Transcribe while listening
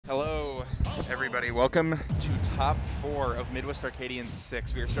Everybody, welcome to top 4 of Midwest Arcadian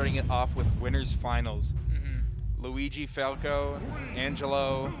 6. We are starting it off with winners finals. Luigi, Falco,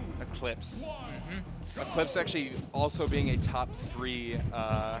 ANJELLOH, Eclipz. Eclipz actually also being a top 3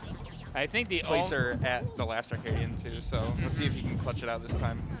 I think the placer at the last Arcadian too, so let's see if he can clutch it out this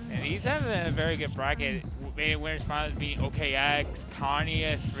time. And he's having a very good bracket. Winners finals being OKX,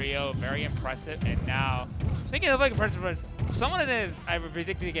 Kanye, Trio, very impressive. And now, speaking of like impressive, someone that is, I would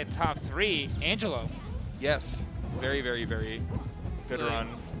predict to get top 3, ANJELLOH. Yes, very, very, very good run.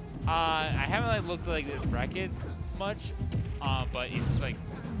 I haven't like looked at like this bracket much, but it's like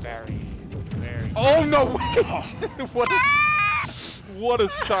very, very. Oh no! What a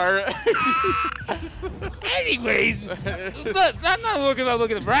start! Anyways, look, I'm not looking at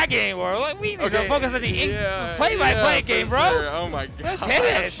the bracket anymore. Like, we need to focus on the play-by-play game, bro. Sure. Oh my god! Let's hit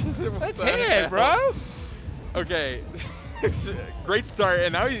it. Let's hit it, bro. Okay. Great start,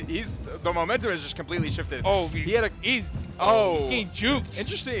 and now he's the momentum has just completely shifted. Oh, he's getting juked.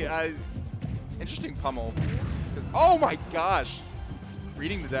 Interesting pummel. Oh my gosh!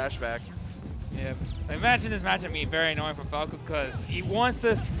 Reading the dash back. Yeah. Imagine this matchup being very annoying for Falco because he wants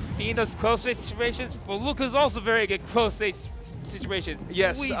to be in those close situations, but Luca's also very good close situations.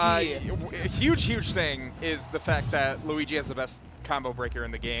 Yes. A huge thing is the fact that Luigi has the best combo breaker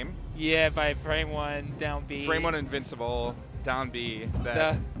in the game. Yeah, by frame 1 down B. Frame 1 invincible down B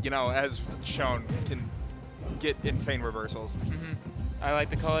that you know, as shown, can get insane reversals. I like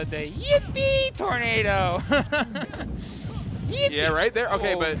to call it the yippee tornado. Yippee. Yeah, right there.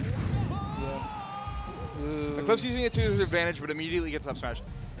 Okay, but Eclipz using it to his advantage, but immediately gets up smashed.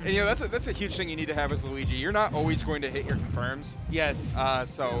 And you know, that's a huge thing you need to have as Luigi. You're not always going to hit your confirms. Yes.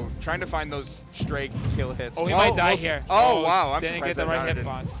 So trying to find those stray kill hits. Oh, he might die here. Oh wow, I'm didn't surprised get the right didn't.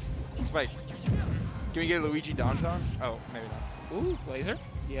 hitbox. Spike. Can we get a Luigi downtown? Oh, maybe not. Ooh, laser.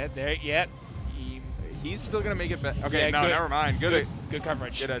 Yeah, there. Yeah. He's still gonna make it back. Okay, yeah, no, never mind. Good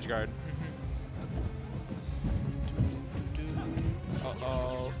coverage. Good edge guard.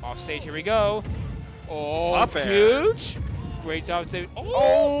 Uh-oh. Off stage, here we go. Oh, up huge. Great job saving.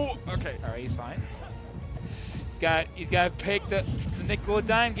 Oh, okay. All right, he's fine. He's got to pick the nickel or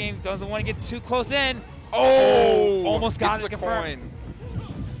dime game. Doesn't want to get too close in. Oh, almost got it the confirmed.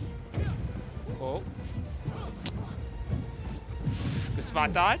 Oh. Good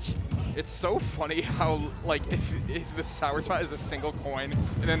spot dodge. It's so funny how, like, if the sour spot is a single coin,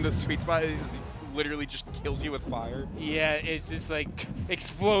 and then the sweet spot is literally just kills you with fire. Yeah, it's just like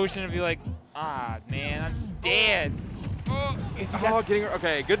explosion and be like, ah, man, I'm dead.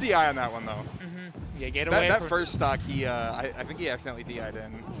 Okay, good DI on that one though. Yeah, get away. That first stock, he I think he accidentally DI'd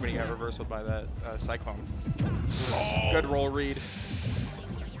in when he got reversaled by that cyclone. Good roll read.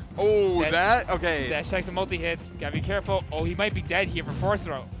 Oh, okay. Dash checks and multi hits. Gotta be careful. Oh, he might be dead here for fourth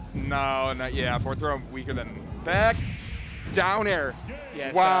throw. No, not yeah. Fourth throw weaker than back. Down air.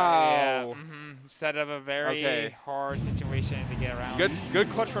 Yes. Wow. Set up a very hard situation to get around. Good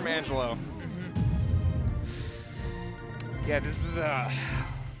clutch from ANJELLOH. Yeah, this is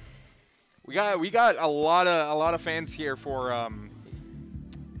we got a lot of fans here for I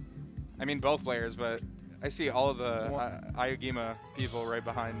mean both players, but I see all of the Iogima people right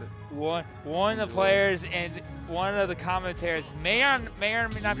behind it. One of the players and one of the commentators may or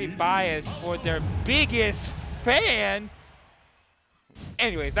may not be biased for their biggest fan.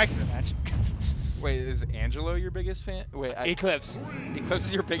 Anyways, back to the match. Wait, is ANJELLOH your biggest fan? Wait, Eclipz. Eclipz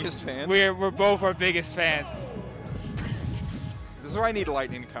is your biggest fan? We're both our biggest fans. This is where I need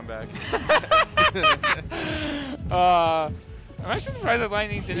Lightning to come back. I'm actually surprised that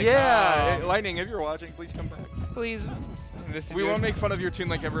Lightning didn't come. Lightning, if you're watching, please come back. Please. We won't make fun of your Toon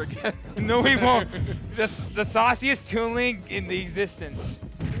Link ever again. No, we won't. The sauciest Toon Link in the existence.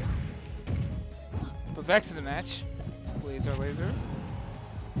 But back to the match. Laser.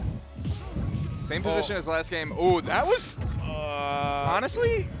 Same position as last game. Oh, that was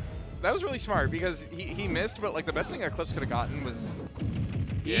honestly, that was really smart because he missed, but like the best thing Eclipz could have gotten was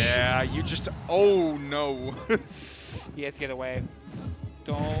you just no. He has to get away.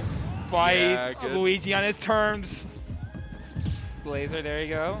 Don't fight Luigi on his terms. Blazer, there you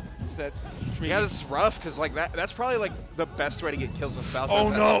go. Set 3. Yeah, this is rough because like that's probably like the best way to get kills with Falco. Oh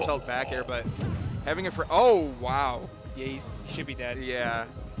no! Held back air, but having it for wow. Yeah, he should be dead. Yeah.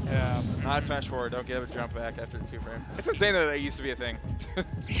 Not smash forward. Don't get a jump back after the 2-frame. It's insane that used to be a thing.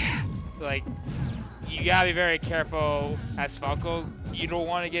 Yeah. Like, you gotta be very careful as Falco. You don't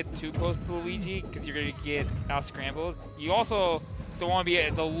want to get too close to Luigi because you're gonna get out scrambled. You also don't want to be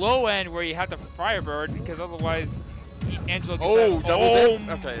at the low end where you have to Firebird because otherwise ANJELLOH gets double dip.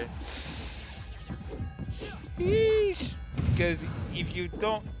 Okay. Sheesh. Because if you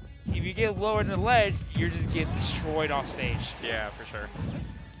if you get lower than the ledge, you're just getting destroyed off stage. Yeah, for sure.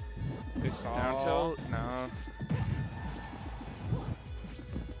 Good stall. Down tilt? No.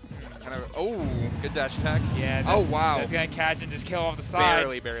 Kind of. Oh, good dash attack. Yeah. Oh, wow. That's gonna catch and just kill off the side.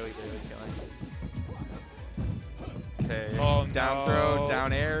 Barely killing. Okay. Oh, down no. throw,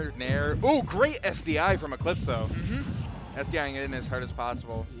 down air, nair. Oh, great SDI from Eclipz though. Mm-hmm. SDIing it in as hard as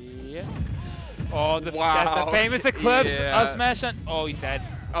possible. Yeah. Oh, wow. That's the famous Eclipz Yeah. of smash on. Oh, he's dead.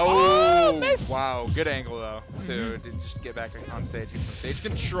 Oh, miss. Wow. Good angle though, to just get back on stage, get some stage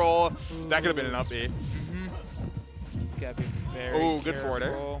control. Ooh. That could have been an up B. He's gotta be very Oh, good forward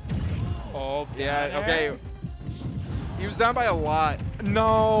air. Oh, Yeah. Okay. He was down by a lot.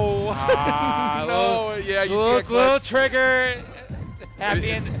 No. Ah, no. Yeah. You see little trigger.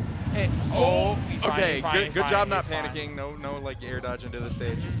 Happy end. Hey, Oh. he's fine, Okay. he's fine, Good job not he's fine. panicking. No like air dodge into the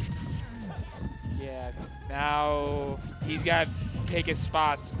stage. Yeah. Now he's got to pick his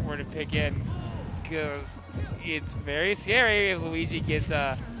spots where to pick in, because it's very scary if Luigi gets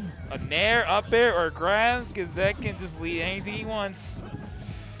a nair up air or a grab, because that can just lead anything he wants.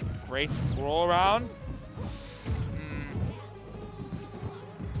 Great roll around.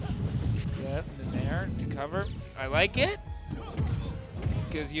 Yep, the nair to cover. I like it,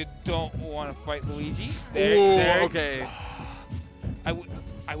 because you don't want to fight Luigi. There. Okay.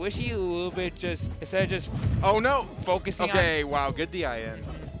 I wish he a little bit just, instead of just focusing on. Okay, wow, good DIN.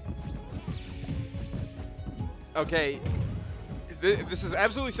 Okay, this is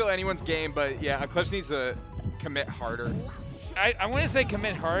absolutely still anyone's game, but yeah, Eclipz needs to commit harder. I wouldn't say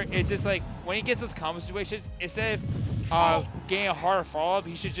commit hard. It's just like when he gets those combo situations, instead of getting a harder follow-up,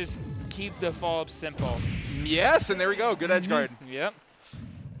 he should just keep the follow-up simple. Yes, and there we go, good edge guard. Yep.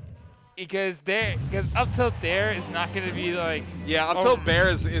 Because up tilt there is not going to be like. Yeah, up tilt bear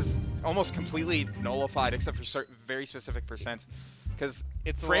is almost completely nullified except for certain very specific percents. Because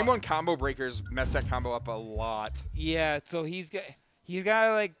frame one combo breakers mess that combo up a lot. Yeah, so he's got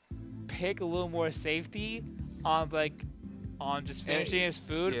to like pick a little more safety on just finishing his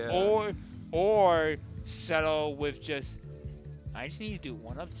food, or settle with just, I just need to do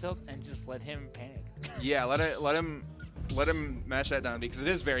one up tilt and just let him panic. Yeah, let him mash that down because it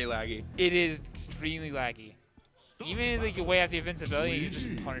is very laggy. It is extremely laggy. Even if like way after the invincibility, you just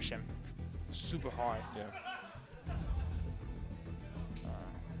punish him super hard. Yeah.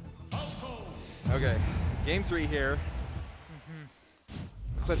 Okay, game 3 here.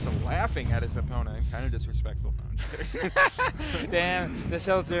 Eclipz laughing at his opponent, kind of disrespectful. Damn, the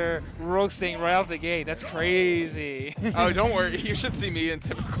shelter roasting right off the gate. That's crazy. Oh, don't worry. You should see me in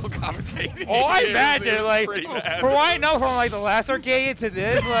typical commentating. Oh, I imagine, like, from what I know from like the last Arcadian to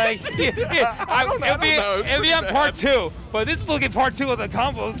this, like, it'll be on part 2. But this is looking part 2 of the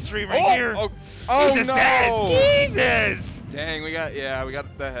combo stream right here. Oh He's just no! Dead. Jesus. Dang, we got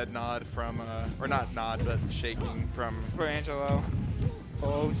the head nod from or not nod, but shaking from ANJELLOH.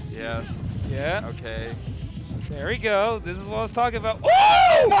 Oh yeah. Yeah. Okay. There we go. This is what I was talking about.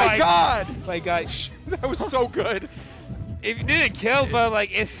 Oh my God! My God. That was so good. It didn't kill, but like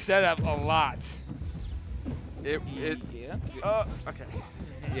it set up a lot. Yeah. Okay.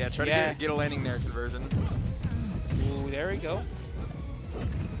 Yeah. Try to get a landing there conversion. Ooh, there we go.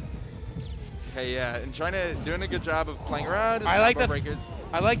 Okay. Yeah, and doing a good job of playing around. I like the breakers.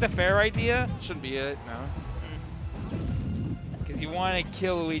 I like the fair idea. Shouldn't be it. No. You want to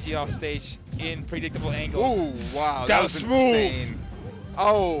kill Luigi off stage in predictable angles. Ooh, wow. That was smooth. Insane.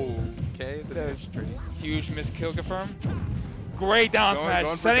 Oh, okay. That was huge miss kill confirm. Great down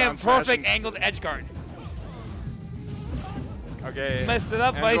smash. Setting a perfect angled edge guard. Okay. Messed it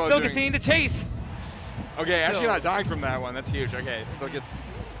up, but he's still continuing to chase. Okay, actually not dying from that one. That's huge. Okay, still gets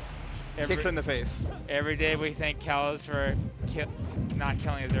kicked in the face. Every day we thank Kalos for not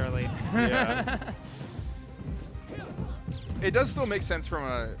killing us early. Yeah. It does still make sense from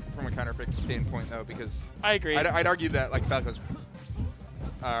a counterpick standpoint though, because I agree. I'd argue that like Falco's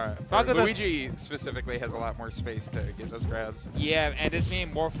Falco Luigi specifically has a lot more space to get those grabs. Yeah, and this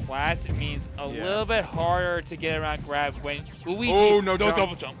being more flat, it means a little bit harder to get around grabs when Luigi no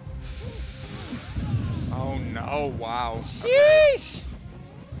double jump. Oh no! Wow. Sheesh.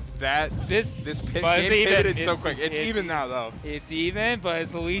 This game pivoted so quick. It's even now though. It's even, but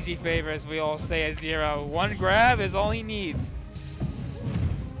it's Luigi favor, as we all say at 0. One grab is all he needs.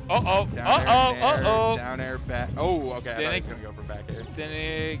 Down air, back. Oh, okay. I thought he was gonna go for back air.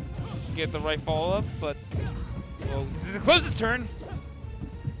 Didn't get the right follow up, but well, this is the closest turn.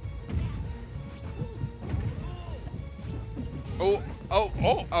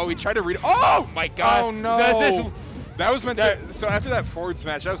 Oh, he tried to read. Oh my God! Oh no! That was meant to. So after that forward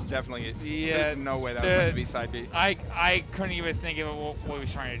smash, that was definitely. Yeah. There's no way that was meant to be side B. I couldn't even think of what he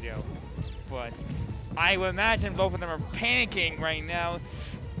was trying to do, but I would imagine both of them are panicking right now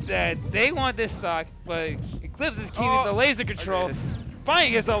that they want this stock, but Eclipz is keeping the laser control,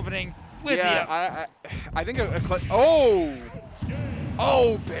 finding his opening with I think Eclipz. Oh.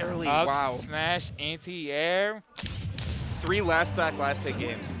 Oh, barely. Up, wow. Smash, anti-air. 3 last stock, last hit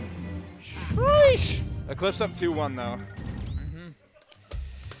games. Sheesh. Eclipz up 2-1 though.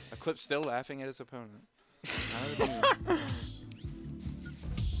 Eclipz still laughing at his opponent.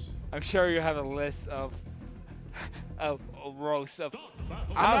 I'm sure you have a list of roasts of.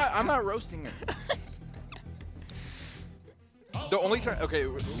 I'm not roasting her. The only time, okay,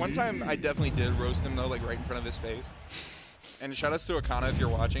 one time I definitely did roast him though, like right in front of his face. And shout outs to Akana if you're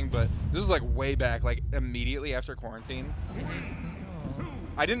watching, but this is like way back, like immediately after quarantine.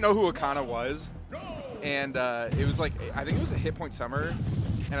 I didn't know who Akana was, and it was like, I think it was a Hitpoint summer,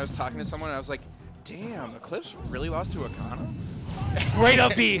 and I was talking to someone and I was like, damn, Eclipz really lost to Akana? Great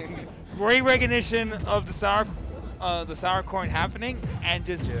upbeat. Great recognition of the sour corn happening, and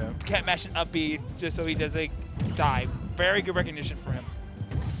just kept mashing upbeat just so he doesn't die. Very good recognition for him.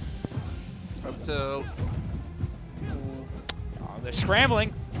 Up to... They're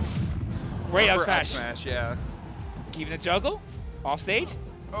scrambling. Great up smash. Smash, yeah. Keeping the juggle. Off stage.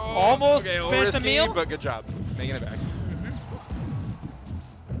 Oh, Almost okay, finished the meal. But good job. Making it back.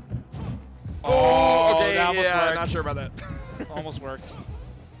 Oh, okay, that almost worked. Not sure about that. Almost worked.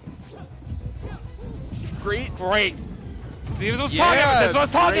 Great. Great. See, this is what I was talking about. This is what I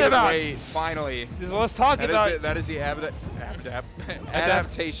was talking about. Wait, finally. This is what I was talking about. That is the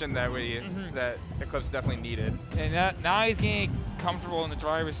adaptation that that Eclipz definitely needed. And now he's getting comfortable in the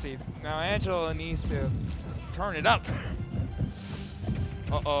driver's seat. Now ANJELLOH needs to turn it up.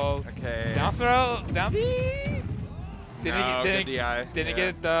 Uh-oh. Okay. Down throw. Down B. Didn't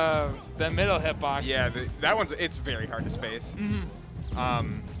get the middle hitbox. Yeah, that one's, it's very hard to space.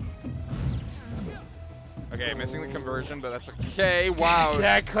 Okay, missing the conversion, but that's okay. Wow.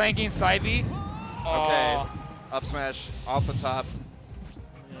 Jack clanking side B. Okay. Up smash off the top.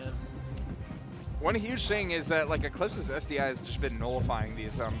 Yeah. One huge thing is that like Eclipz's SDI has just been nullifying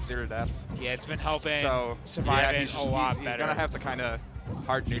these 0 deaths. Yeah, it's been helping so surviving a lot better. He's gonna have to kind of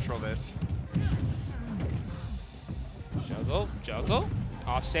hard neutral this. Juggle.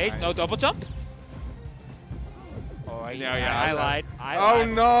 Off stage, no double jump. Oh, I lied. Oh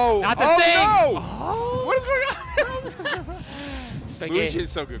no! Not the thing! No! Oh. What is going on? Luigi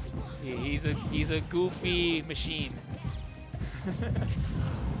is so goofy. Yeah, he's a goofy machine.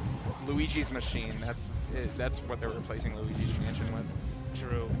 Luigi's machine. That's what they're replacing Luigi's Mansion with.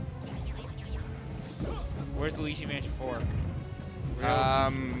 True. Where's Luigi Mansion 4?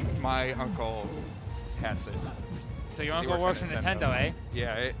 My uncle has it. So your uncle works for Nintendo, eh?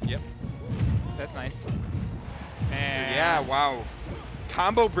 Yeah. Yep. That's nice. And yeah. Wow.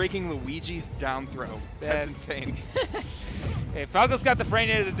 Combo breaking Luigi's down throw. That's insane. Hey, Falco's got the brain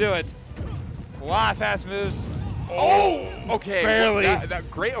to do it. A lot of fast moves. Oh, okay. Barely.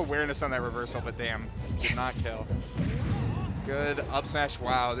 That great awareness on that reversal, but damn, did not kill. Good up smash.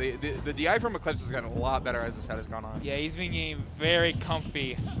 Wow, the DI from Eclipz has gotten a lot better as the set has gone on. Yeah, he's been getting very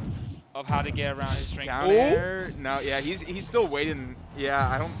comfy of how to get around his string. Down air. No, yeah, he's still waiting.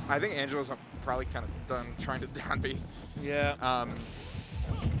 Yeah, I think ANJELLOH's probably kind of done trying to down B. Yeah.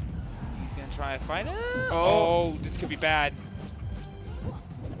 He's gonna try to fight it. Oh, this could be bad.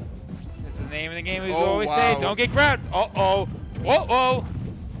 This is the name of the game we always say. Don't get grabbed. Oh.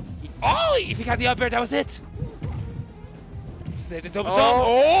 Oh, if he got the up air, that was it. Save the double jump.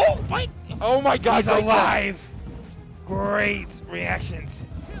 Oh, fight. Oh my God. He's alive. Great reactions.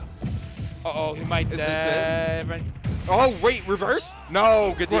 Uh-oh, he might Oh, wait, reverse?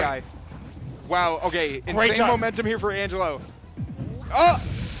 No, good DI. Wow, okay, insane momentum here for ANJELLOH. Oh,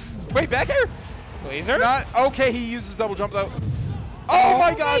 wait, back air? Laser? Not, okay, he uses double jump though. Oh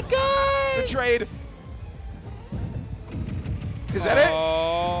my God. The trade. Is that it?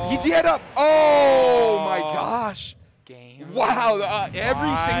 He did up. Oh my gosh. Game. Wow,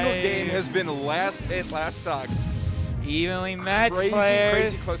 every single game has been last hit, last stock. Evenly matched players.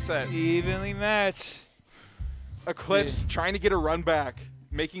 Crazy close set. Evenly matched. Eclipz trying to get a run back,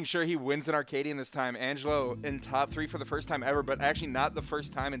 making sure he wins an Arcadian this time. ANJELLOH in top 3 for the first time ever, but actually not the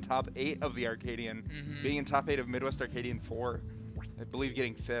first time in top 8 of the Arcadian. Being in top 8 of Midwest Arcadian 4. I believe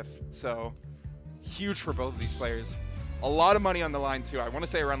getting 5th. So huge for both of these players. A lot of money on the line too. I want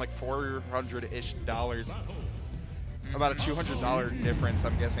to say around like $400-ish. About a $200 difference,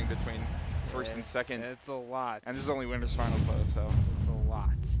 I'm guessing, between first and second. It's a lot. And this is only winners finals though, so it's a lot.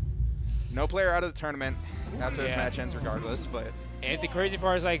 No player out of the tournament after this match ends regardless, but... And the crazy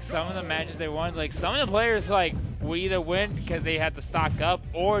part is, like, some of the matches they won, like, some of the players, like, would either win because they had to stock up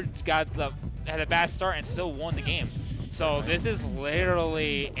or had a bad start and still won the game. So this is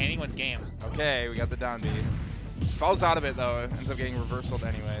literally anyone's game. Okay, we got the down B. Falls out of it, though. Ends up getting reversaled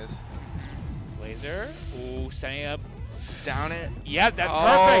anyways. Laser. Ooh, setting up. Down it. Yep,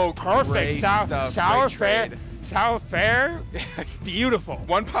 that's perfect. Great stuff. Sour Great fair. trade. Sour fair. Beautiful.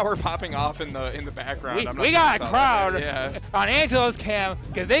 One power popping off in the background. We got a crowd on ANJELLOH's cam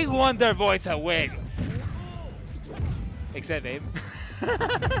because they want their boys to win. Except Abe.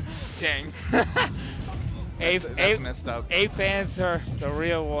 Dang. That's messed up. Abe fans are the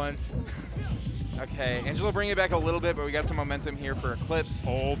real ones. Okay, ANJELLOH bringing it back a little bit, but we got some momentum here for Eclipz.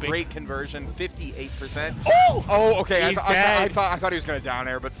 Oh, great conversion, 58%. Oh! Oh, okay. I thought he was gonna down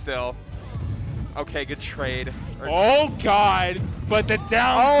air, but still. Okay, good trade. Oh God! But the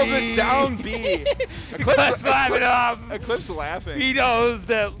down B. Oh, the down B. Eclipz laughing off. Eclipz laughing. He knows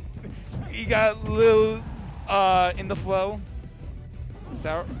that he got a little in the flow.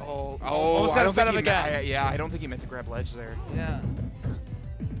 Sour. Oh, almost got to set up again. Yeah, I don't think he meant to grab ledge there. Yeah.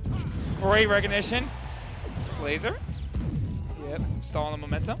 Great recognition. Laser. Yep. Stalling the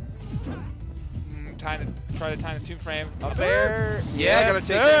momentum. Time to try to time the 2-frame. Up air. Yeah, gotta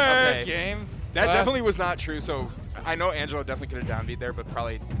take it. Okay. Game. That definitely was not true. So I know ANJELLOH definitely could have down beat there, but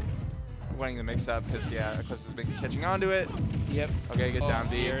probably winning the mix up because Eclipz has been catching on to it. Yep. Okay, good down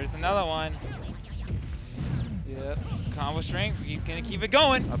B. Here's another one. Yep. Combo strength. He's gonna keep it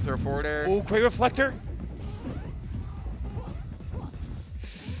going. Up throw forward air. Ooh, quick reflector.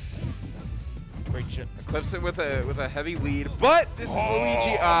 Great shot. Eclipz it with a heavy lead, but this is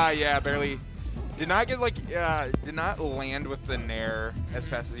Luigi. Yeah, barely. Did not get did not land with the nair as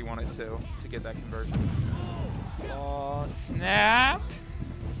fast as he wanted to get that conversion. Oh, snap.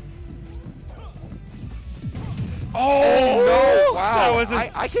 Oh, no! Wow,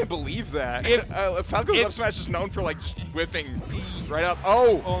 That I can't believe that. Falco's up smash is known for like whipping right up.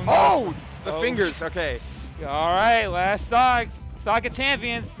 Oh, the fingers. Okay. All right, last stock. Stock of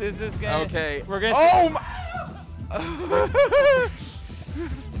champions. This is gonna. Okay. We're gonna. Oh my!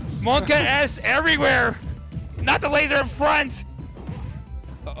 Monka S everywhere. Not the laser in front.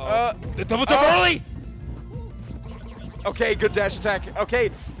 The double jump early. Okay, good dash attack. Okay,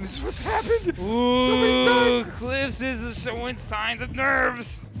 this is what's happened. Ooh, Eclipz is showing signs of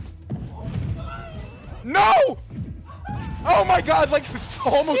nerves. No! Oh my God! Like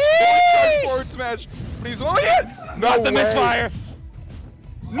almost forward smash, but he's only hit. Not the misfire.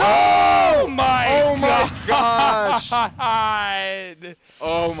 No! Oh my gosh!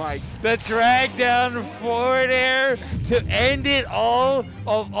 Oh my! The drag down forward air to end it all.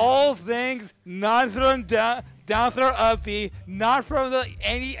 Of all things, not thrown down throw up B, not from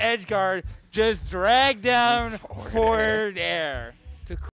any edge guard, just drag down forward air.